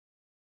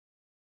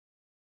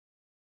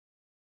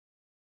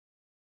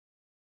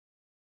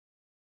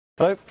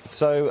Hello.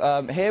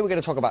 So here we're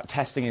going to talk about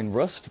testing in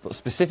Rust, but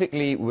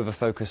specifically with a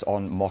focus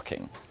on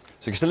mocking.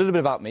 So just a little bit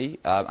about me.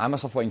 I'm a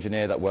software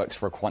engineer that works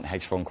for a quant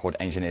hedge fund called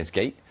Engineers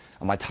Gate,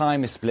 and my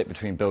time is split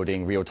between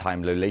building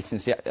real-time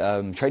low-latency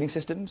trading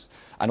systems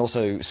and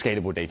also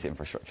scalable data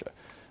infrastructure.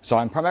 So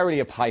I'm primarily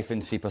a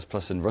Python, C++,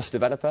 and Rust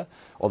developer,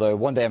 although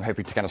one day I'm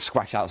hoping to kind of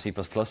scratch out C++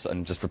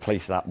 and just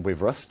replace that with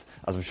Rust,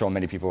 as I'm sure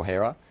many people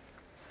here are.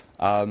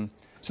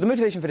 So the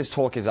motivation for this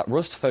talk is that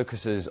Rust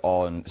focuses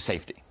on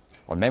safety.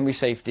 On memory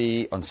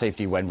safety, on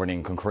safety when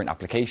running concurrent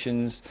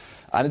applications,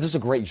 and it does a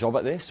great job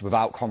at this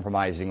without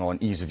compromising on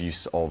ease of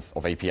use of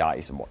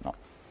APIs and whatnot.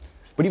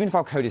 But even if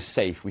our code is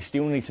safe, we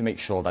still need to make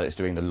sure that it's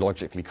doing the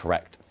logically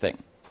correct thing.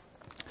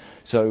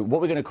 So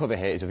what we're going to cover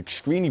here is an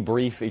extremely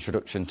brief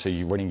introduction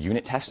to running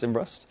unit tests in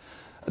Rust,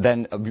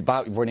 then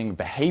about running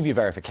behavior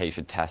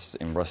verification tests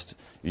in Rust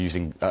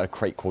using a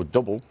crate called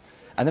Double.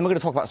 And then we're going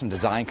to talk about some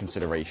design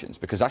considerations,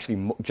 because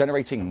actually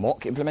generating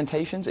mock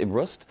implementations in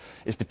Rust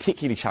is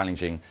particularly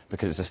challenging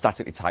because it's a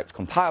statically typed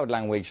compiled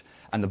language,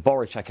 and the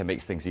borrow checker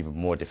makes things even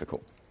more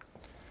difficult.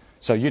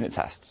 So unit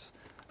tests.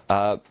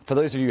 For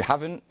those of you who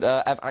haven't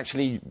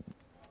actually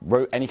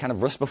wrote any kind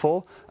of Rust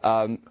before,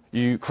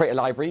 you create a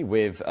library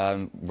with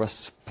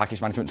Rust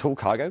package management tool,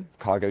 Cargo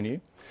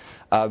new.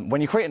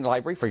 When you create a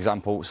library, for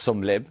example,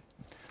 sumlib,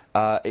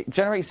 it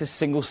generates this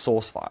single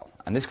source file,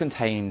 and this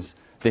contains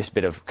this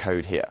bit of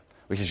code here,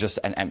 which is just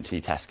an empty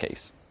test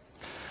case.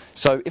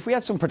 So if we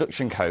had some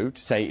production code,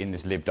 say in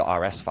this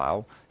lib.rs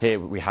file,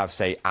 here we have,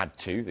 say,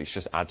 add2, which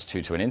just adds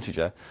 2 to an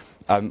integer,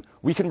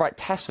 we can write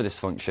tests for this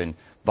function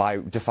by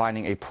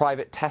defining a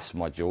private test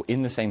module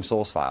in the same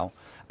source file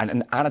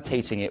and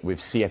annotating it with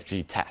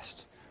CFG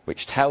test,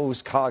 which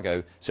tells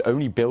Cargo to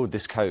only build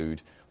this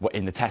code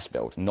in the test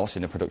build, not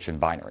in the production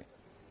binary.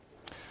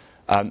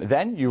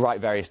 Then you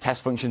write various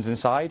test functions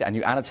inside, and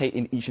you annotate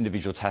in each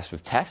individual test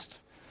with test.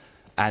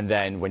 And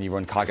then when you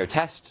run cargo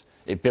test,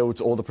 it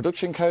builds all the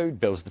production code,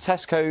 builds the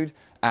test code,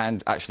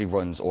 and actually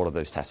runs all of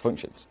those test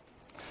functions.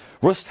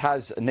 Rust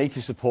has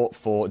native support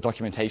for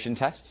documentation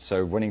tests,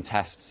 so running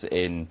tests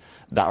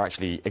that are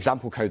actually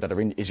example code that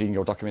is in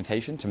your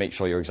documentation to make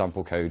sure your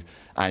example code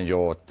and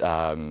your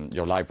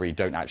library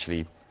don't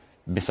actually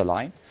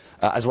misalign,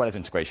 as well as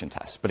integration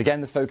tests. But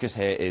again, the focus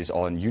here is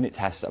on unit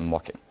tests and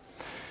mocking.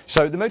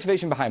 So the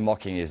motivation behind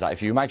mocking is that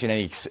if you imagine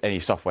any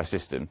software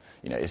system,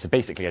 it's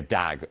basically a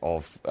DAG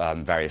of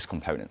various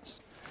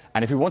components.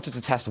 And if we wanted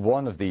to test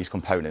one of these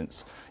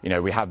components,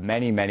 we have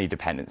many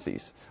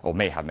dependencies, or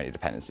may have many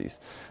dependencies.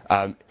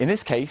 In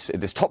this case,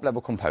 this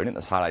top-level component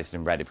that's highlighted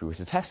in red, if we were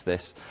to test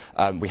this,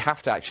 we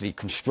have to actually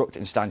construct,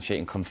 instantiate,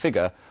 and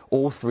configure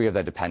all 3 of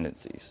their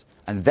dependencies,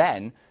 and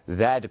then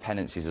their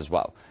dependencies as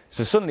well.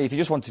 So suddenly, if you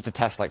just wanted to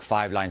test like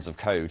 5 lines of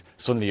code,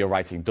 suddenly you're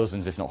writing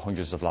dozens, if not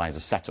hundreds of lines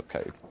of setup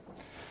code.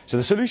 So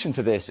the solution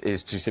to this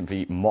is to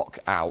simply mock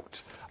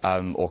out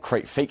or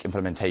create fake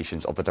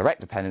implementations of the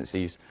direct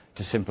dependencies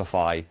to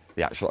simplify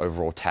the actual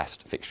overall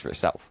test fixture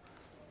itself.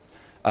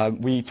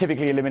 We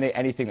typically eliminate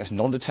anything that's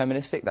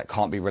non-deterministic, that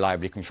can't be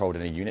reliably controlled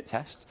in a unit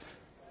test.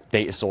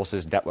 Data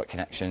sources, network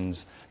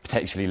connections,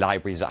 potentially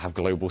libraries that have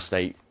global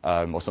state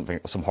or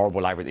some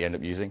horrible library that you end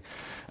up using.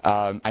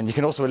 And you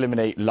can also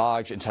eliminate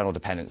large internal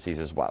dependencies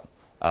as well.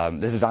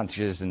 There's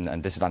advantages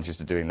and disadvantages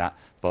to doing that,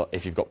 but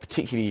if you've got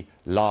particularly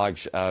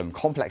large,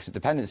 complex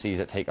dependencies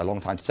that take a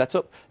long time to set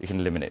up, you can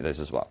eliminate those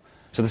as well.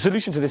 So the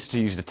solution to this is to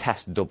use the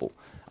test double,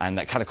 and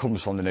that kind of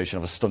comes from the notion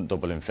of a stunt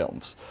double in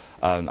films.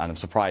 And I'm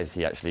surprised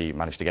he actually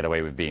managed to get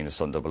away with being the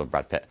stunt double of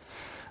Brad Pitt.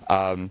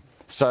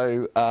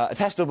 So a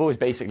test double is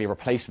basically a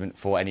replacement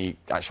for any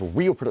actual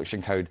real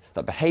production code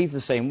that behaves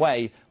the same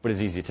way, but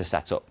is easier to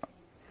set up.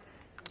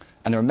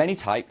 And there are many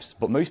types,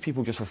 but most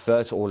people just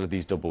refer to all of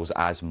these doubles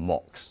as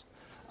mocks.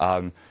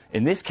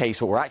 In this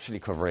case, what we're actually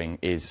covering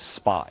is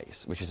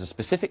spies, which is a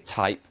specific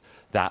type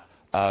that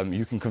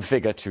you can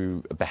configure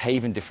to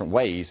behave in different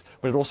ways,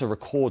 but it also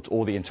records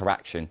all the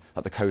interaction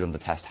that the code on the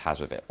test has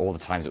with it, all the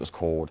times it was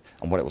called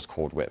and what it was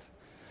called with.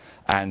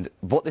 And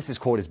what this is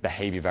called is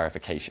behavior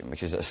verification,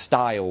 which is a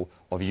style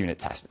of unit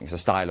testing. It's a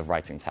style of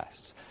writing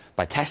tests,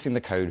 by testing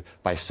the code,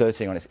 by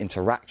asserting on its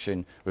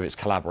interaction with its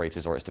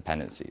collaborators or its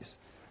dependencies.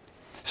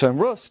 So in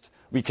Rust,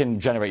 we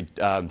can generate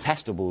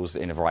test doubles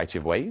in a variety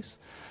of ways.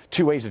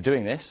 2 ways of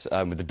doing this,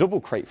 with the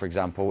double crate, for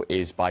example,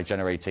 is by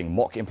generating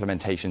mock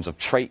implementations of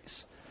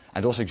traits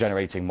and also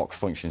generating mock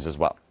functions as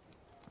well.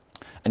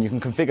 And you can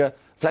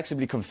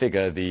flexibly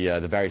configure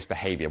the various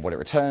behavior, what it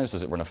returns,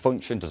 does it run a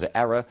function, does it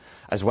error,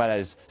 as well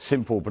as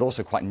simple but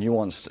also quite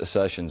nuanced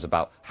assertions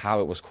about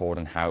how it was called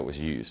and how it was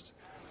used.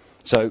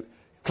 So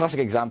classic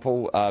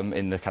example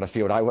in the kind of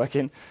field I work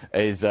in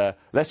is,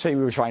 let's say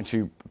we were trying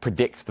to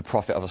predict the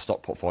profit of a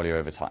stock portfolio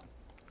over time.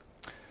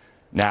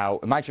 Now,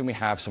 imagine we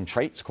have some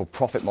traits called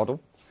profit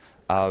model.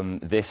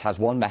 This has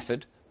one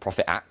method,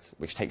 profit at,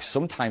 which takes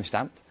some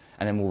timestamp,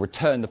 and then will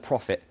return the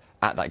profit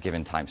at that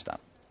given timestamp.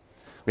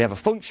 We have a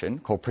function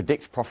called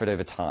predict profit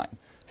over time,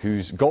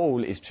 whose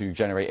goal is to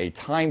generate a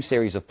time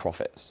series of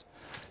profits.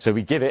 So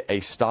we give it a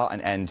start and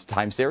end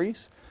time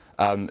series,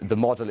 the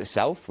model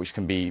itself, which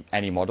can be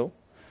any model,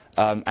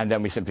 and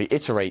then we simply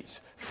iterate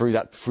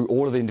through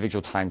all of the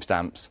individual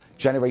timestamps,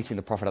 generating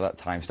the profit at that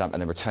timestamp,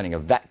 and then returning a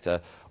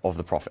vector of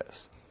the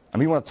profits. And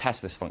we want to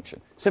test this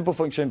function. Simple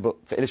function, but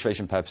for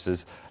illustration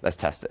purposes, let's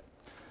test it.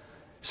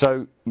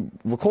 So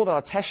recall that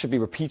our test should be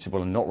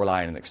repeatable and not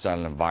rely on an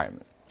external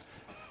environment.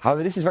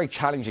 However, this is very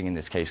challenging in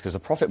this case because the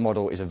profit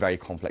model is a very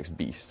complex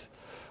beast.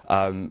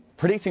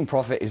 Predicting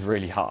profit is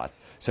really hard.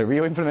 So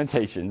real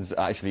implementations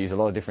actually use a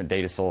lot of different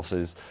data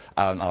sources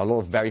and a lot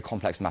of very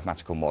complex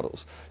mathematical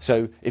models.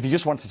 So if you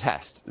just want to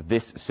test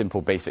this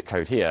simple basic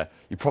code here,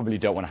 you probably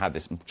don't want to have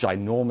this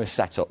ginormous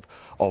setup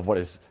of what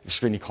is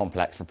extremely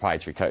complex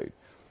proprietary code.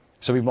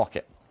 So we mock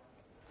it.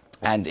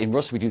 And in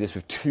Rust, we do this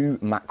with two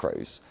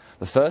macros.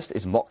 The first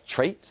is mock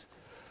trait.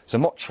 So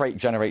mock trait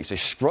generates a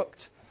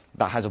struct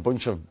that has a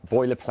bunch of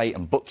boilerplate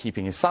and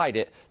bookkeeping inside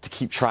it to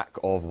keep track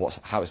of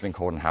how it's been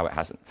called and how it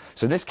hasn't.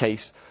 So in this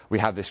case, we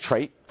have this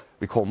trait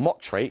we call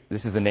mock trait.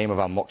 This is the name of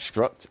our mock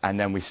struct. And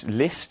then we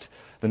list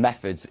the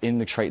methods in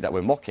the trait that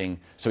we're mocking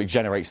so it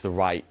generates the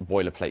right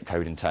boilerplate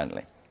code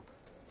internally.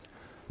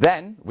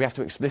 Then we have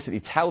to explicitly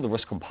tell the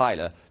Rust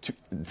compiler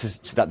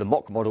that the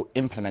mock model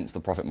implements the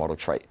profit model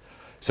trait.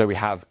 So we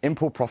have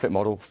import profit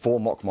model for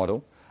mock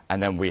model,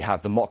 and then we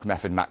have the mock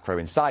method macro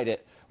inside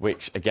it,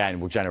 which again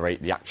will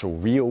generate the actual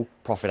real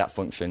profit at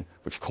function,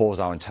 which calls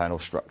our internal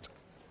struct.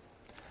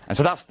 And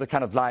so that's the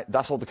kind of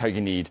that's all the code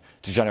you need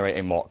to generate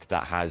a mock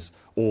that has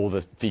all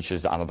the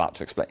features that I'm about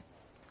to explain.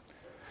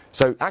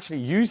 So actually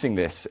using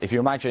this, if you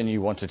imagine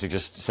you wanted to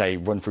just say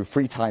run through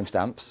 3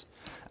 timestamps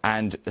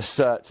and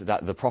assert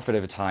that the profit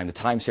over time, the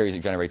time series it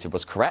generated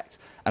was correct,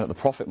 and that the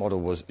profit model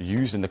was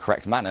used in the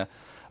correct manner,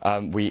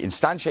 we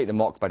instantiate the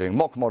mock by doing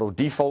mock model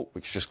default,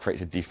 which just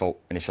creates a default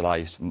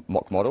initialized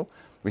mock model.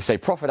 We say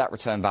profit at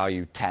return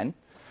value 10,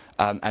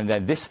 and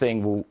then this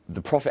thing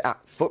the profit at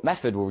foot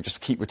method will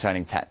just keep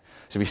returning 10.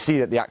 So we see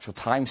that the actual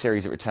time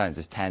series it returns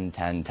is 10,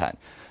 10, 10.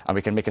 And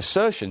we can make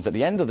assertions at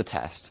the end of the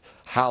test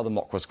how the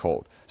mock was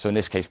called. So in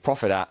this case,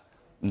 profit at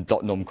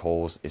 .num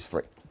calls is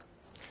 3.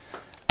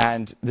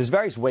 And there's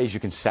various ways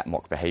you can set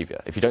mock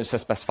behavior. If you don't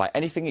specify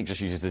anything, it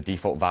just uses the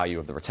default value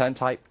of the return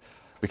type.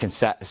 We can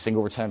set a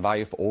single return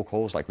value for all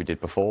calls like we did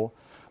before.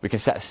 We can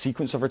set a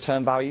sequence of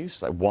return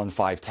values like 1,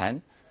 5,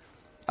 10.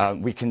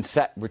 We can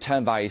set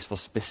return values for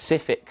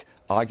specific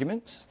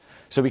arguments.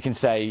 So we can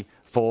say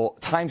for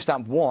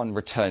timestamp 1,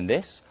 return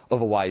this,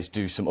 otherwise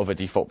do some other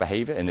default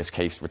behavior, in this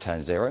case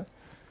return 0.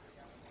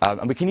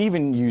 And we can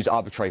even use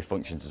arbitrary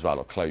functions as well,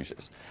 or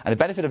closures. And the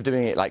benefit of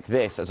doing it like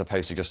this, as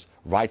opposed to just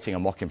writing a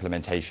mock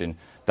implementation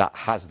that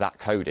has that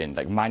code in,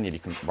 like manually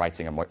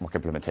writing a mock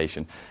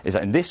implementation, is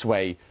that in this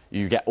way,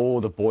 you get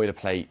all the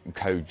boilerplate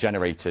code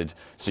generated,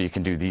 so you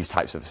can do these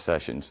types of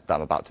assertions that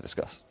I'm about to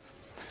discuss.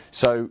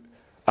 So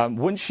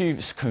once you've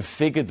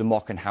configured the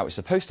mock and how it's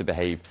supposed to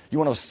behave, you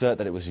want to assert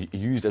that it was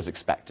used as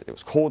expected. It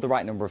was called the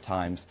right number of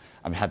times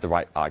and had the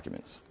right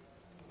arguments.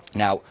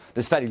 Now,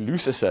 there's fairly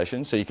loose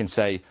assertions, so you can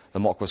say the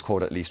mock was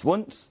called at least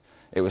once,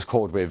 it was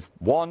called with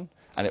 1,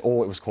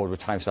 or it was called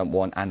with timestamp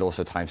 1 and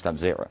also timestamp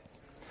 0.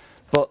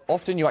 But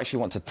often you actually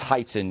want to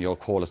tighten your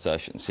call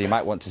assertions. So you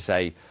might want to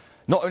say,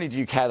 not only do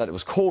you care that it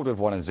was called with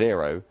 1 and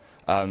 0,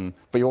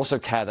 but you also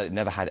care that it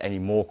never had any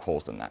more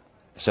calls than that.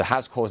 So it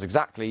has calls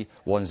exactly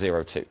 1,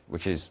 0, 2,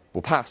 which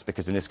will pass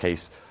because in this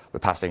case,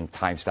 we're passing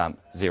timestamp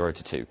 0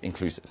 to 2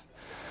 inclusive.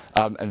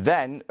 And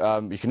then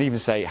you can even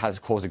say it has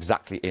calls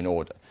exactly in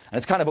order. And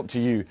it's kind of up to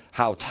you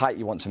how tight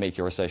you want to make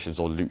your assertions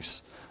or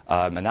loose.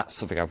 And that's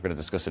something I'm going to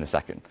discuss in a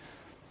second.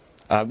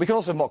 We can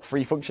also mock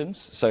free functions.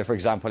 So for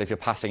example, if you're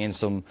passing in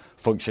some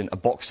function, a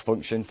boxed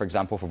function, for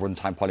example, for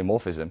runtime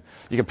polymorphism,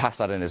 you can pass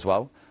that in as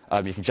well.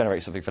 You can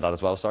generate something for that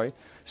as well, sorry.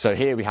 So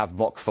here we have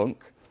mock func.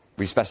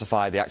 We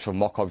specify the actual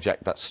mock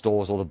object that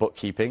stores all the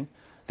bookkeeping,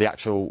 the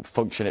actual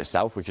function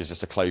itself, which is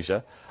just a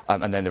closure,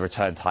 and then the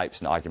return types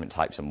and argument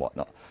types and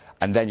whatnot.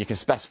 And then you can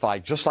specify,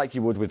 just like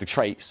you would with the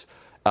traits,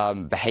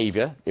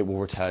 behavior, it will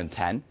return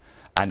 10,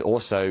 and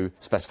also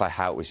specify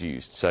how it was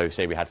used. So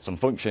say we had some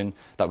function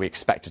that we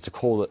expected to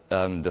call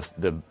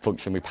the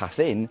function we pass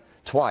in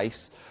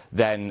twice,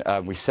 then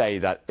we say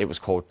that it was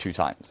called 2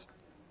 times.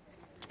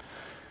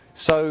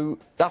 So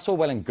that's all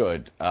well and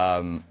good,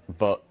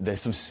 but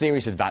there's some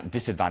serious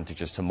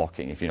disadvantages to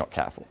mocking if you're not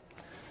careful.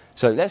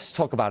 So let's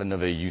talk about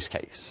another use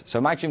case. So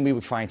imagine we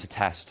were trying to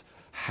test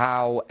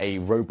how a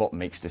robot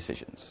makes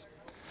decisions.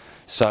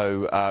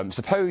 So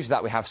suppose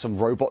that we have some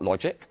robot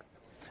logic,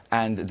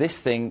 and this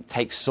thing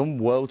takes some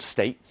world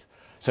state,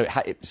 so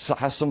it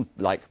has some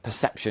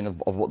perception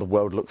of what the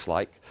world looks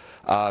like,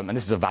 and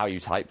this is a value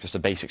type, just a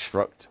basic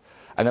struct.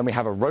 And then we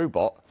have a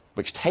robot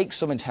which takes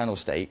some internal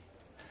state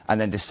and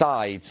then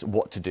decides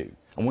what to do.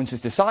 And once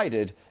it's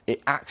decided,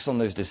 it acts on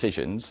those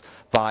decisions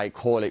by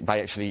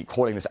actually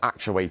calling this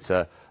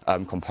actuator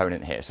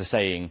component here. So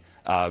saying,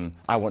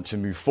 I want to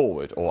move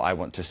forward, or I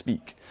want to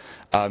speak.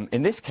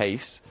 In this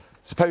case,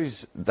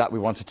 suppose that we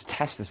wanted to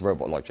test this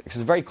robot logic. This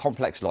is very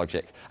complex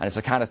logic, and it's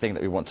the kind of thing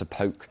that we want to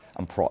poke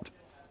and prod.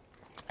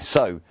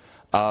 So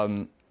we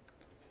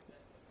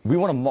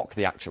want to mock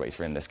the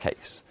actuator in this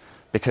case,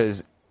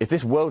 because if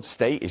this world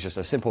state is just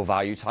a simple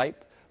value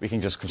type, we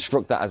can just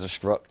construct that as a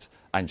struct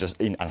and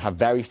have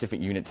various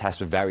different unit tests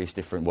with various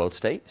different world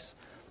states.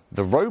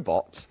 The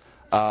robot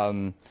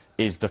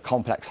is the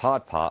complex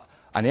hard part,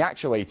 and the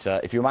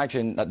actuator, if you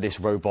imagine that this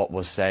robot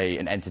was, say,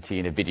 an entity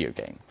in a video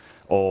game,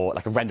 or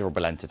like a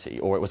renderable entity,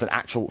 or it was an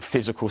actual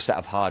physical set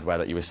of hardware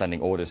that you were sending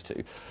orders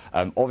to,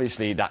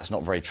 obviously that's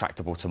not very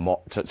tractable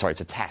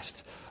to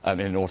test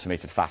in an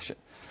automated fashion.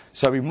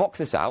 So we mock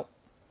this out,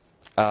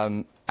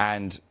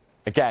 and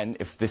again,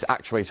 if this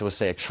actuator was,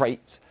 say, a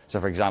trait, so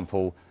for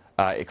example,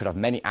 it could have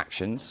many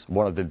actions,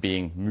 one of them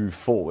being move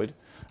forward.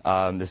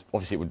 This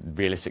obviously it would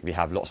realistically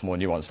have lots more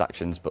nuanced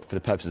actions, but for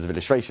the purposes of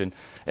illustration,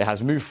 it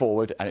has move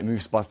forward, and it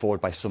moves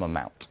forward by some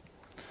amount.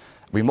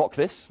 We mock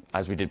this,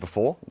 as we did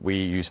before. We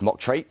use mock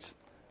trait,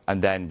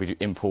 and then we do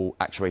impl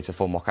actuator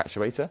for mock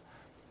actuator.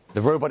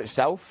 The robot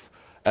itself,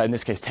 in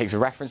this case, takes a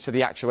reference to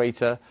the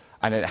actuator,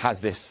 and it has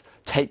this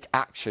take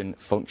action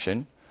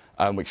function,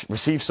 which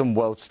receives some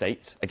world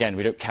state. Again,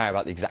 we don't care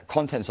about the exact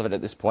contents of it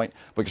at this point,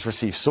 but just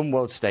receives some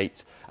world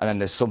state, and then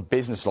there's some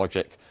business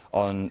logic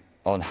on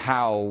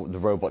how the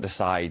robot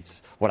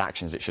decides what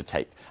actions it should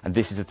take. And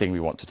this is the thing we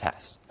want to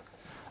test.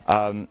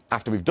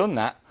 After we've done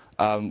that,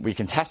 we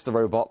can test the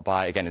robot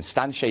by, again,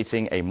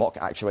 instantiating a mock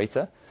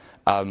actuator.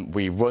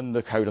 We run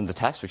the code under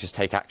test, which is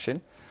take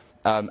action,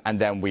 and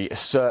then we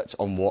assert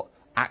on what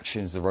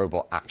actions the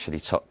robot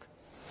actually took.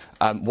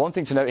 One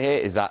thing to note here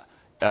is that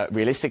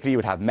realistically, you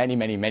would have many,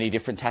 many, many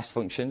different test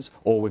functions,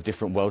 all with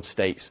different world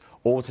states,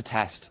 all to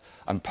test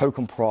and poke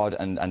and prod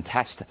and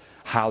test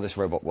how this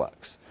robot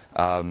works.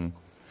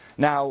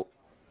 Now,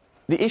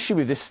 the issue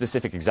with this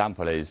specific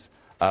example is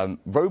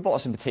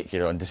robots in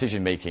particular and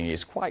decision-making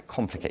is quite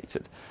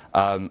complicated,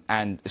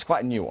 and it's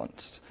quite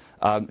nuanced.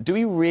 Do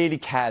we really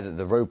care that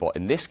the robot,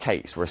 in this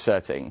case, we're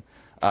asserting,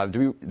 that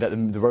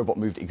the robot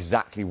moved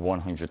exactly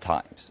 100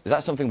 times? Is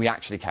that something we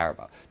actually care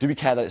about? Do we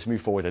care that it's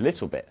moved forward a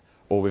little bit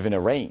or within a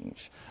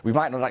range? We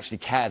might not actually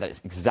care that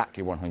it's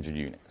exactly 100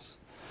 units.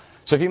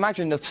 So if you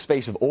imagine the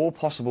space of all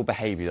possible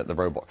behavior that the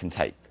robot can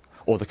take,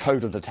 or the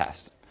code of the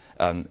test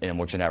in a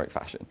more generic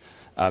fashion,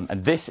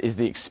 and this is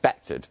the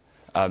expected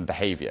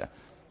behavior,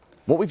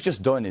 what we've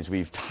just done is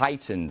we've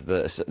tightened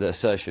the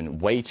assertion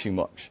way too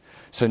much.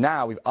 So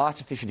now we've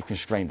artificially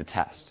constrained the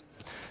test.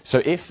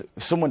 So if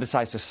someone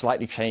decides to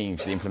slightly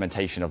change the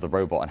implementation of the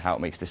robot and how it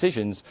makes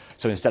decisions,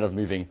 so instead of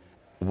moving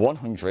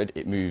 100,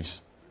 it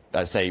moves,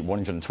 say,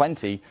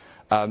 120,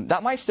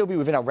 that might still be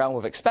within our realm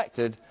of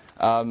expected,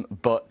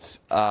 but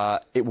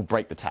it will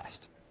break the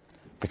test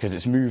because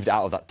it's moved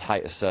out of that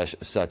tight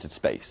asserted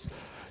space.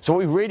 So what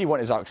we really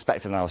want is our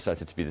expected and our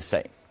asserted to be the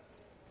same.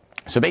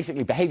 So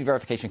basically, behavior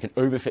verification can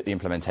overfit the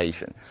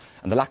implementation,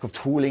 and the lack of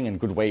tooling and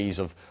good ways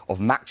of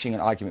matching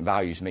and argument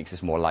values makes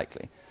this more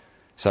likely.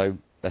 So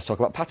let's talk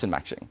about pattern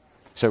matching.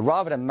 So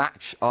rather than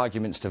match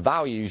arguments to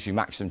values, you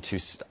match them to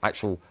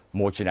actual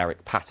more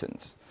generic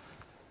patterns.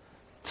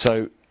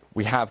 So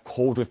we have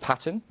called with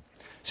pattern.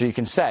 So you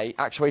can say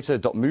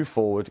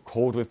actuator.moveForward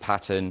called with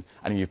pattern,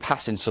 and you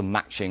pass in some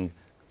matching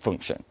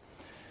function.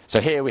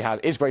 So here we have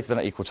is greater than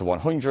or equal to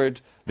 100.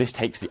 This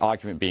takes the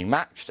argument being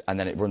matched, and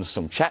then it runs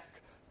some check.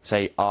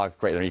 Say r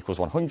greater than or equals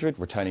 100,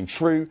 returning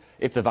true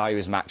if the value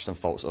is matched and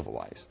false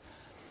otherwise.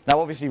 Now,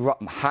 obviously,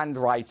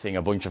 handwriting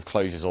a bunch of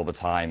closures all the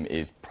time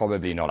is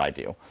probably not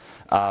ideal.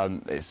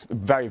 It's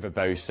very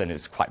verbose and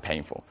it's quite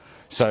painful.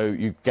 So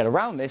you get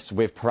around this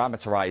with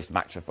parameterized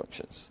matcher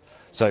functions.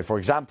 So, for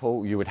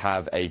example, you would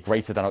have a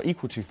greater than or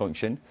equal to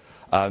function.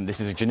 This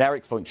is a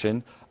generic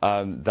function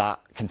that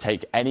can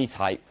take any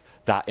type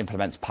that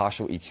implements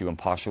partial EQ and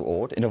partial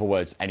OR. In other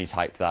words, any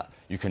type that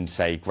you can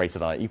say greater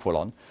than or equal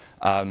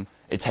on.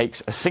 It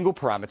takes a single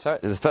parameter.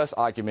 The first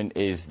argument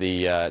is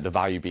the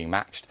value being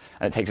matched,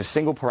 and it takes a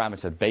single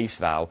parameter base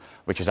val,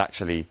 which is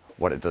actually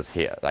what it does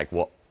here, like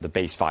what the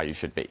base value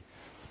should be.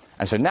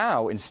 And so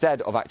now,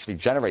 instead of actually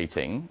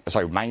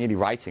manually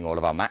writing all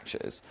of our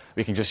matches,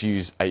 we can just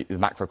use a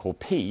macro called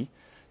p,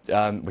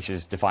 which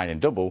is defined in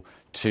double,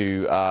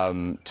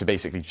 to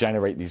basically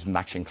generate these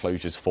matching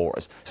closures for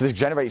us. So this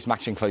generates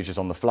matching closures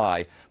on the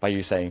fly by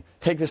you saying,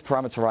 take this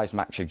parameterized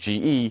matcher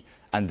GE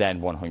and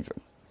then 100.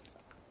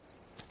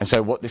 And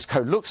so what this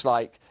code looks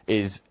like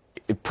is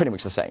pretty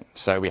much the same.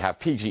 So we have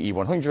PGE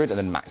 100 and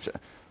then matcher.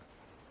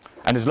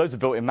 And there's loads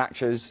of built-in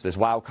matchers. There's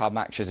wildcard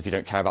matchers if you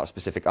don't care about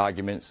specific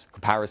arguments,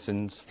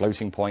 comparisons,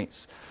 floating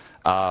points,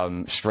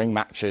 string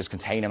matchers,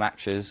 container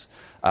matchers.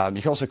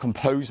 You can also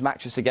compose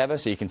matches together.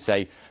 So you can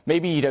say,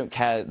 maybe you don't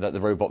care that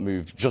the robot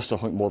moved just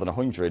more than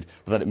 100,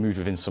 but that it moved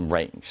within some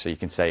range. So you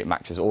can say it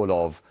matches all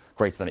of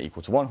greater than or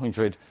equal to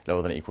 100,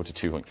 lower than or equal to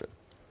 200.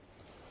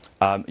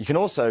 You can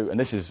also, and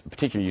this is a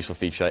particularly useful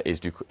feature, is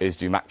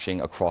do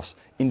matching across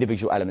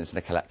individual elements in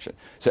a collection.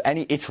 So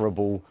any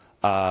iterable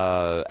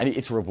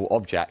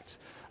object,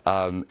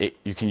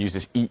 you can use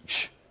this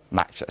each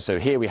matcher. So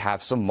here we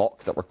have some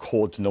mock that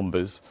records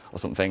numbers or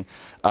something.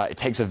 It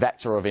takes a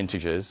vector of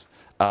integers,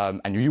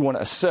 and you want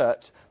to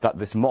assert that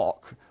this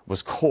mock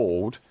was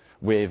called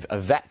with a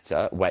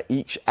vector where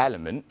each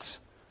element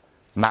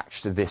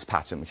matched to this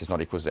pattern, which is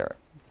not equal to 0.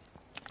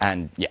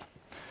 And yeah,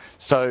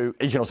 so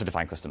you can also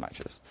define custom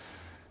matches.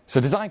 So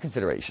design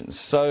considerations.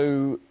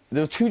 So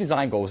there were two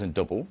design goals in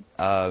Double,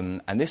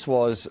 and this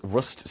was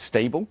Rust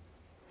stable.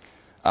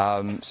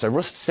 So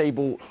Rust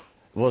stable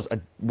was a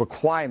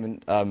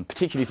requirement,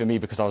 particularly for me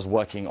because I was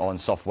working on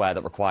software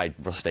that required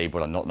Rust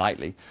stable and not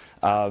nightly.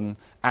 And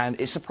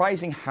it's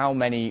surprising how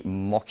many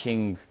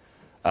mocking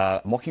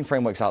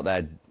frameworks out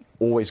there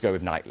always go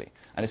with nightly.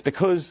 And it's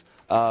because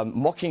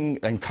mocking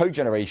and code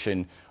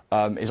generation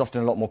is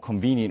often a lot more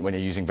convenient when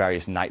you're using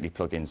various nightly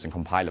plugins and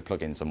compiler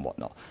plugins and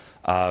whatnot.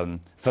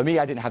 For me,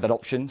 I didn't have that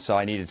option, so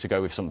I needed to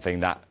go with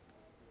something that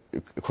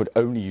could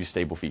only use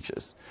stable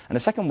features. And the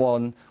second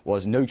one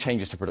was no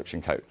changes to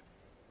production code.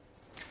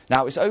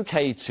 Now, it's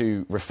okay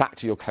to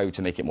refactor your code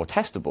to make it more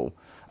testable,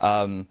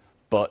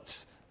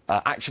 but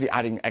actually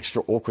adding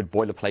extra awkward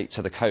boilerplate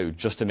to the code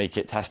just to make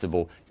it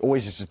testable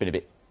always has just been a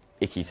bit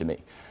icky to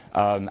me.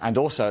 And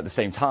also, at the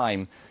same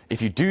time,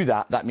 if you do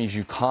that, that means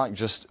you can't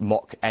just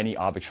mock any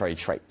arbitrary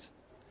trait.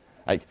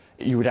 Like,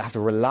 you would have to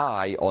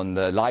rely on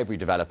the library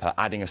developer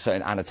adding a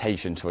certain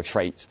annotation to a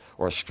trait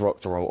or a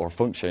struct or a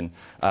function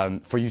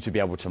for you to be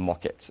able to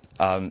mock it.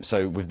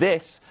 So with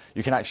this,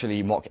 you can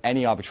actually mock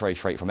any arbitrary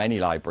trait from any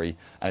library,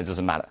 and it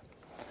doesn't matter.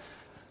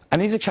 And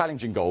these are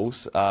challenging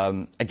goals,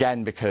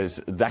 again,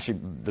 because actually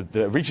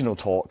the original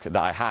talk that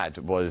I had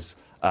was,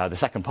 the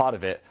second part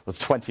of it was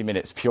 20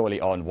 minutes purely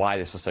on why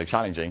this was so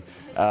challenging.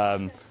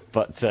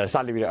 But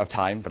sadly, we don't have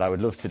time, but I would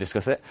love to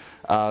discuss it.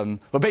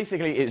 But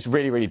basically, it's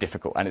really, really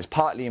difficult. And it's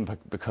partly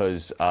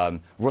because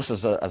Rust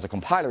as a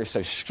compiler is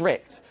so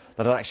strict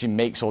that it actually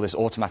makes all this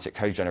automatic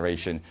code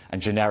generation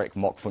and generic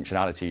mock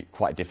functionality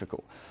quite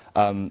difficult.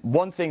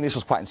 One thing this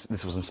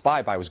was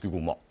inspired by was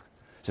Google Mock.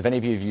 So if any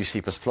of you have used C++,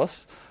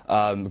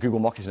 Google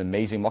Mock is an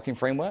amazing mocking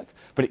framework,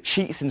 but it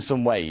cheats in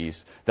some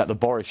ways that the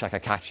borrow checker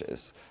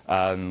catches,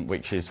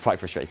 which is quite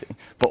frustrating,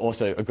 but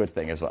also a good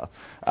thing as well.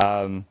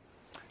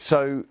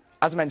 So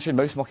as I mentioned,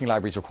 most mocking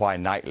libraries require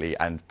nightly,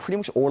 and pretty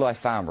much all I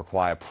found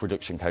require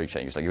production code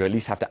changes. Like, you at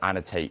least have to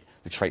annotate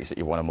the traits that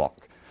you want to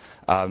mock.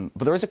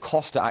 But there is a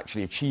cost to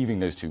actually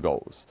achieving those two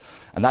goals,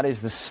 and that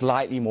is the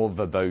slightly more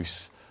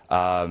verbose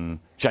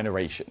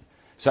generation.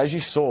 So as you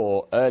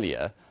saw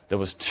earlier, there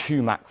was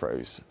two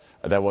macros.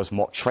 There was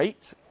mock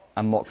trait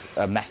and mock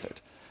method.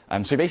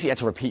 So you basically had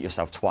to repeat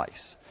yourself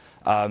twice.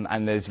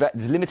 And there's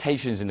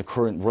limitations in the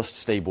current Rust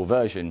stable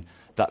version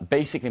that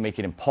basically make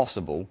it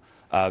impossible,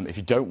 if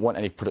you don't want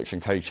any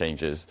production code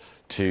changes,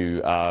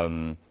 to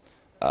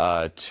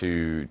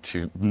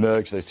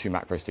merge those two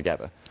macros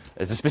together.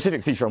 There's a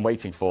specific feature I'm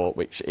waiting for,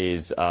 which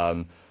is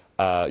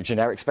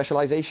generic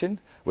specialization,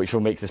 which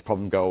will make this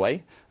problem go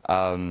away.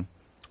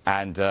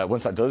 And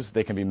once that does,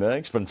 they can be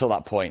merged. But until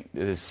that point,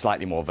 it is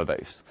slightly more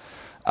verbose.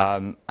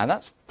 And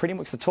that's pretty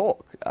much the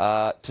talk.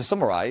 To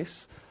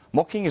summarize,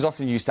 mocking is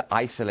often used to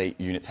isolate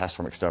unit tests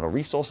from external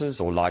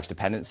resources or large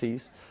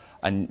dependencies.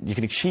 And you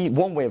can achieve,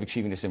 one way of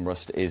achieving this in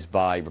Rust is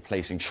by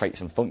replacing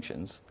traits and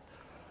functions.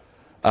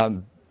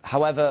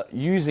 However,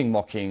 using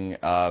mocking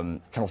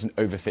can often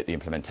overfit the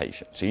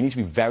implementation. So you need to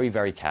be very,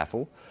 very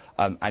careful.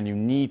 And you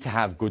need to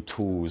have good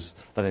tools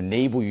that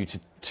enable you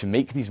to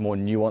make these more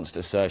nuanced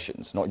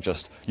assertions, not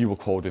just you will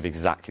code with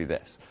exactly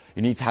this.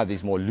 You need to have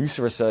these more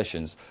looser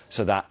assertions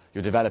so that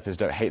your developers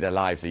don't hate their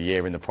lives a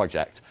year in the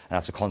project and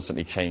have to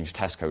constantly change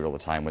test code all the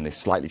time when they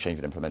slightly change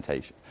an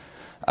implementation.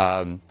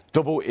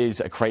 Double is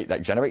a crate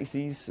that generates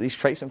these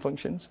traits and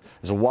functions.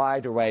 There's a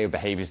wide array of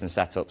behaviors and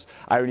setups.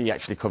 I only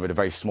actually covered a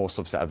very small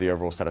subset of the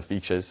overall set of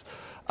features.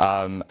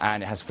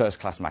 And it has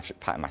first-class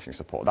pattern matching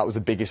support. That was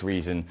the biggest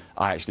reason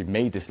I actually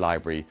made this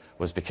library,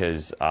 was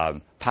because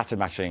pattern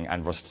matching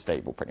and Rust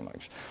stable, pretty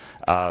much.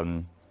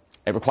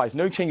 It requires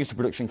no changes to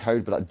production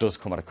code, but that does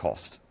come at a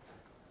cost.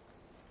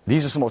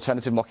 These are some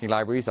alternative mocking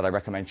libraries that I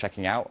recommend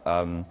checking out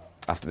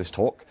after this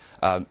talk.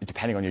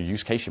 Depending on your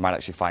use case, you might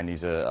actually find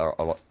these are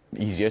a lot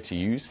easier to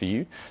use for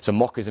you. So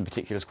Mockers in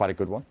particular is quite a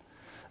good one.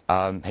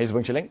 Here's a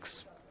bunch of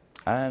links.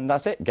 And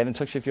that's it. Get in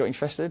touch if you're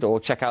interested, or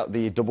check out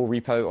the Double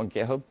repo on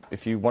GitHub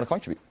if you want to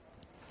contribute.